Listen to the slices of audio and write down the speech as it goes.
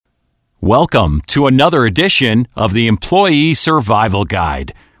Welcome to another edition of the Employee Survival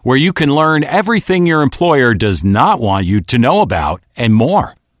Guide, where you can learn everything your employer does not want you to know about and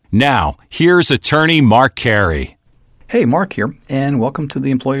more. Now, here's attorney Mark Carey. Hey, Mark here, and welcome to the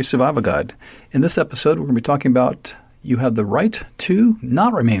Employee Survival Guide. In this episode, we're going to be talking about you have the right to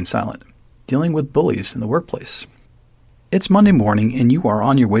not remain silent, dealing with bullies in the workplace. It's Monday morning, and you are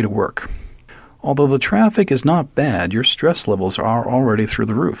on your way to work. Although the traffic is not bad, your stress levels are already through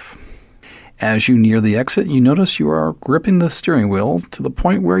the roof. As you near the exit, you notice you are gripping the steering wheel to the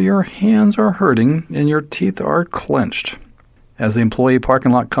point where your hands are hurting and your teeth are clenched. As the employee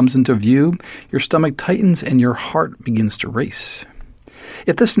parking lot comes into view, your stomach tightens and your heart begins to race.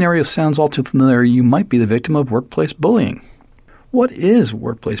 If this scenario sounds all too familiar, you might be the victim of workplace bullying. What is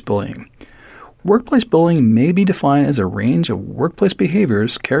workplace bullying? Workplace bullying may be defined as a range of workplace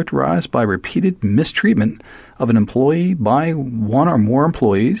behaviors characterized by repeated mistreatment of an employee by one or more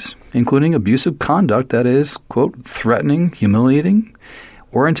employees, including abusive conduct that is, quote, threatening, humiliating,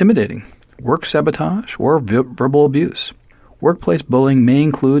 or intimidating, work sabotage, or verbal abuse. Workplace bullying may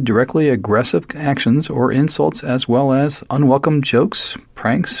include directly aggressive actions or insults as well as unwelcome jokes,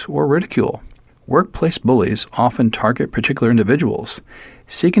 pranks, or ridicule. Workplace bullies often target particular individuals,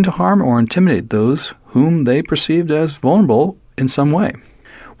 seeking to harm or intimidate those whom they perceived as vulnerable in some way.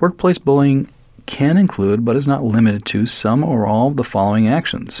 Workplace bullying can include, but is not limited to, some or all of the following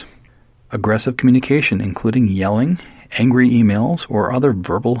actions. Aggressive communication, including yelling, angry emails, or other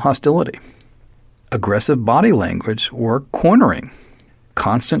verbal hostility. Aggressive body language or cornering.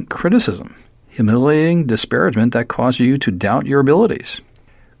 Constant criticism, humiliating disparagement that causes you to doubt your abilities.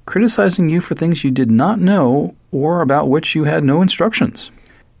 Criticizing you for things you did not know or about which you had no instructions.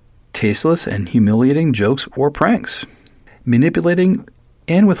 Tasteless and humiliating jokes or pranks. Manipulating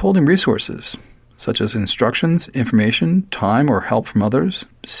and withholding resources, such as instructions, information, time, or help from others,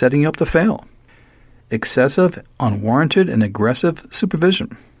 setting you up to fail. Excessive, unwarranted, and aggressive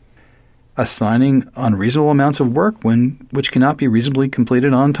supervision. Assigning unreasonable amounts of work which cannot be reasonably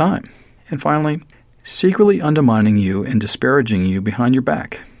completed on time. And finally, secretly undermining you and disparaging you behind your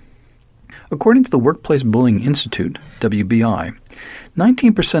back. According to the Workplace Bullying Institute, WBI,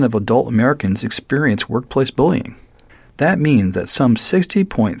 19% of adult Americans experience workplace bullying. That means that some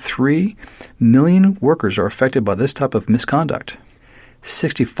 60.3 million workers are affected by this type of misconduct.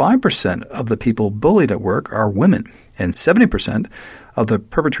 65% of the people bullied at work are women, and 70% of the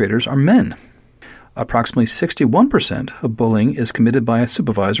perpetrators are men. Approximately 61% of bullying is committed by a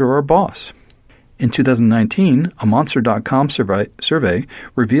supervisor or a boss. In 2019, a Monster.com survey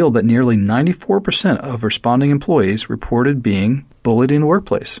revealed that nearly 94% of responding employees reported being bullied in the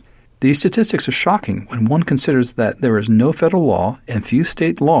workplace. These statistics are shocking when one considers that there is no federal law and few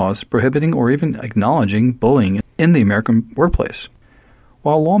state laws prohibiting or even acknowledging bullying in the American workplace.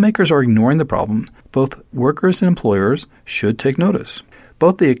 While lawmakers are ignoring the problem, both workers and employers should take notice.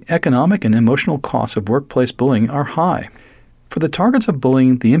 Both the economic and emotional costs of workplace bullying are high. For the targets of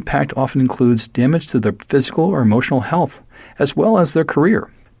bullying, the impact often includes damage to their physical or emotional health, as well as their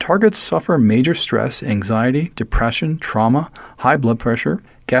career. Targets suffer major stress, anxiety, depression, trauma, high blood pressure,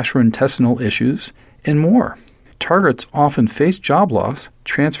 gastrointestinal issues, and more. Targets often face job loss,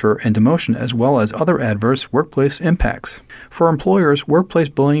 transfer, and demotion, as well as other adverse workplace impacts. For employers, workplace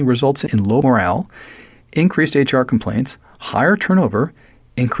bullying results in low morale, increased HR complaints, higher turnover,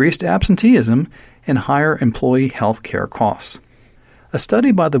 increased absenteeism, and higher employee health care costs. A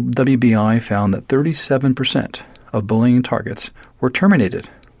study by the WBI found that 37% of bullying targets were terminated,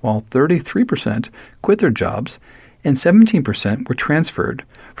 while 33% quit their jobs and 17% were transferred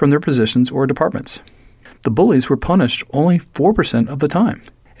from their positions or departments. The bullies were punished only 4% of the time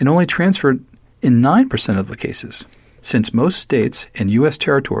and only transferred in 9% of the cases. Since most states and U.S.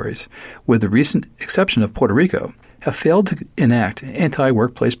 territories, with the recent exception of Puerto Rico, have failed to enact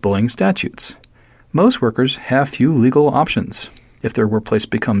anti-workplace bullying statutes. Most workers have few legal options if their workplace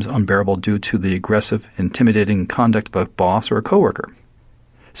becomes unbearable due to the aggressive, intimidating conduct of a boss or a coworker.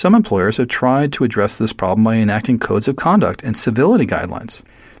 Some employers have tried to address this problem by enacting codes of conduct and civility guidelines.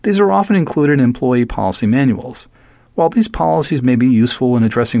 These are often included in employee policy manuals. While these policies may be useful in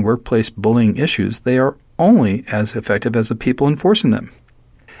addressing workplace bullying issues, they are only as effective as the people enforcing them.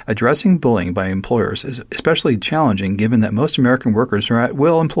 Addressing bullying by employers is especially challenging given that most American workers are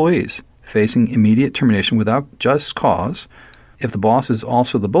at-will employees, facing immediate termination without just cause. If the boss is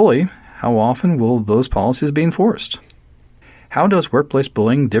also the bully, how often will those policies be enforced? How does workplace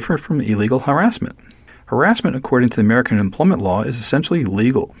bullying differ from illegal harassment? Harassment, according to the American employment law, is essentially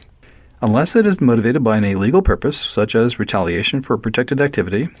legal. Unless it is motivated by an illegal purpose, such as retaliation for protected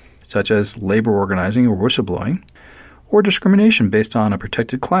activity, such as labor organizing or whistleblowing, or discrimination based on a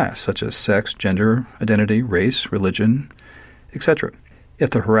protected class, such as sex, gender, identity, race, religion, etc. If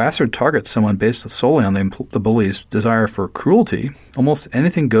the harasser targets someone based solely on the bully's desire for cruelty, almost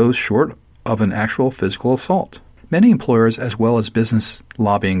anything goes short of an actual physical assault. Many employers, as well as business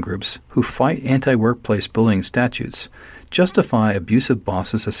lobbying groups who fight anti-workplace bullying statutes, justify abusive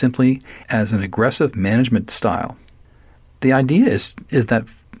bosses simply as an aggressive management style. The idea is that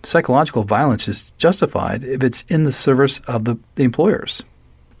psychological violence is justified if it's in the service of the employers.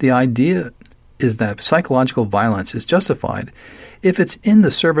 The idea is that psychological violence is justified if it's in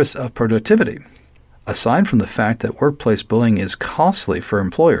the service of productivity. Aside from the fact that workplace bullying is costly for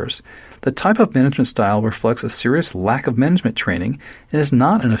employers, the type of management style reflects a serious lack of management training and is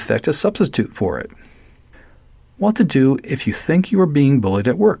not an effective substitute for it. What to do if you think you are being bullied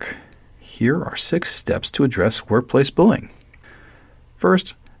at work? Here are 6 steps to address workplace bullying.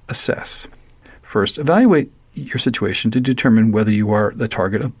 First, assess. First, evaluate your situation to determine whether you are the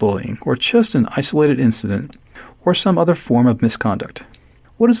target of bullying or just an isolated incident or some other form of misconduct.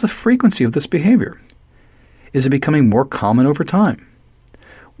 What is the frequency of this behavior? Is it becoming more common over time?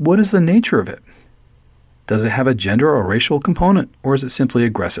 What is the nature of it? Does it have a gender or racial component, or is it simply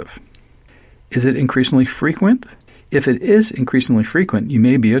aggressive? Is it increasingly frequent? If it is increasingly frequent, you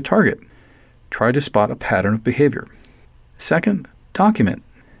may be a target. Try to spot a pattern of behavior. Second, document.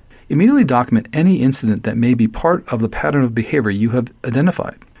 Immediately document any incident that may be part of the pattern of behavior you have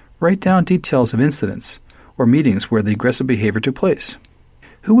identified. Write down details of incidents or meetings where the aggressive behavior took place.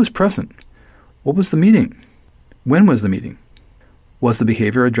 Who was present? What was the meeting? When was the meeting? Was the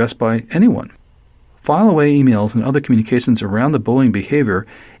behavior addressed by anyone? File away emails and other communications around the bullying behavior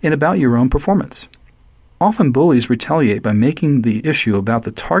and about your own performance. Often bullies retaliate by making the issue about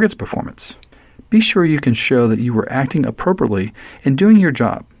the target's performance. Be sure you can show that you were acting appropriately and doing your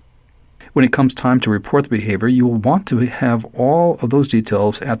job. When it comes time to report the behavior, you will want to have all of those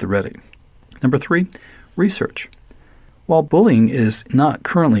details at the ready. Number 3, research. While bullying is not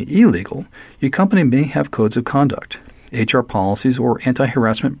currently illegal, your company may have codes of conduct, HR policies, or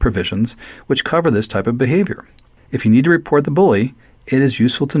anti-harassment provisions which cover this type of behavior. If you need to report the bully, it is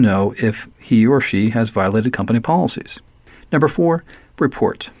useful to know if he or she has violated company policies. Number 4,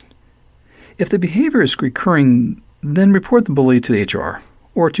 report. If the behavior is recurring, then report the bully to the HR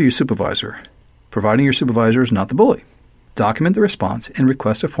or to your supervisor, providing your supervisor is not the bully. Document the response and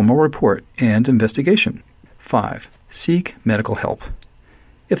request a formal report and investigation. 5, seek medical help.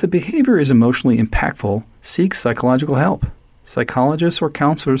 If the behavior is emotionally impactful, seek psychological help. Psychologists or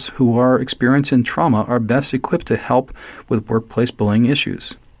counselors who are experienced in trauma are best equipped to help with workplace bullying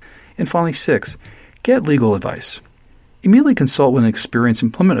issues. And finally, 6, get legal advice. Immediately consult with an experienced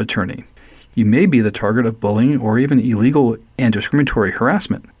employment attorney. You may be the target of bullying or even illegal and discriminatory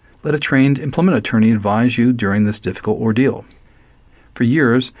harassment. Let a trained employment attorney advise you during this difficult ordeal. For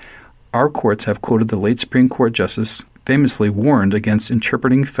years, our courts have quoted the late Supreme Court Justice famously warned against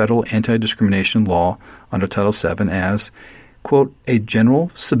interpreting federal anti-discrimination law under Title VII as, quote, a general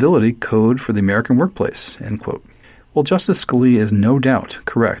civility code for the American workplace, end quote. Well, Justice Scalia is no doubt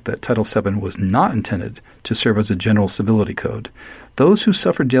correct that Title VII was not intended to serve as a general civility code. Those who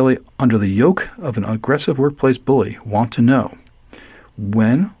suffer daily under the yoke of an aggressive workplace bully want to know,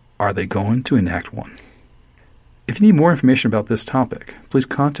 when are they going to enact one? If you need more information about this topic, please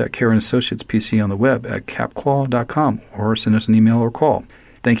contact Karen Associates PC on the web at capclaw.com or send us an email or call.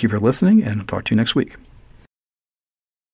 Thank you for listening, and I'll talk to you next week.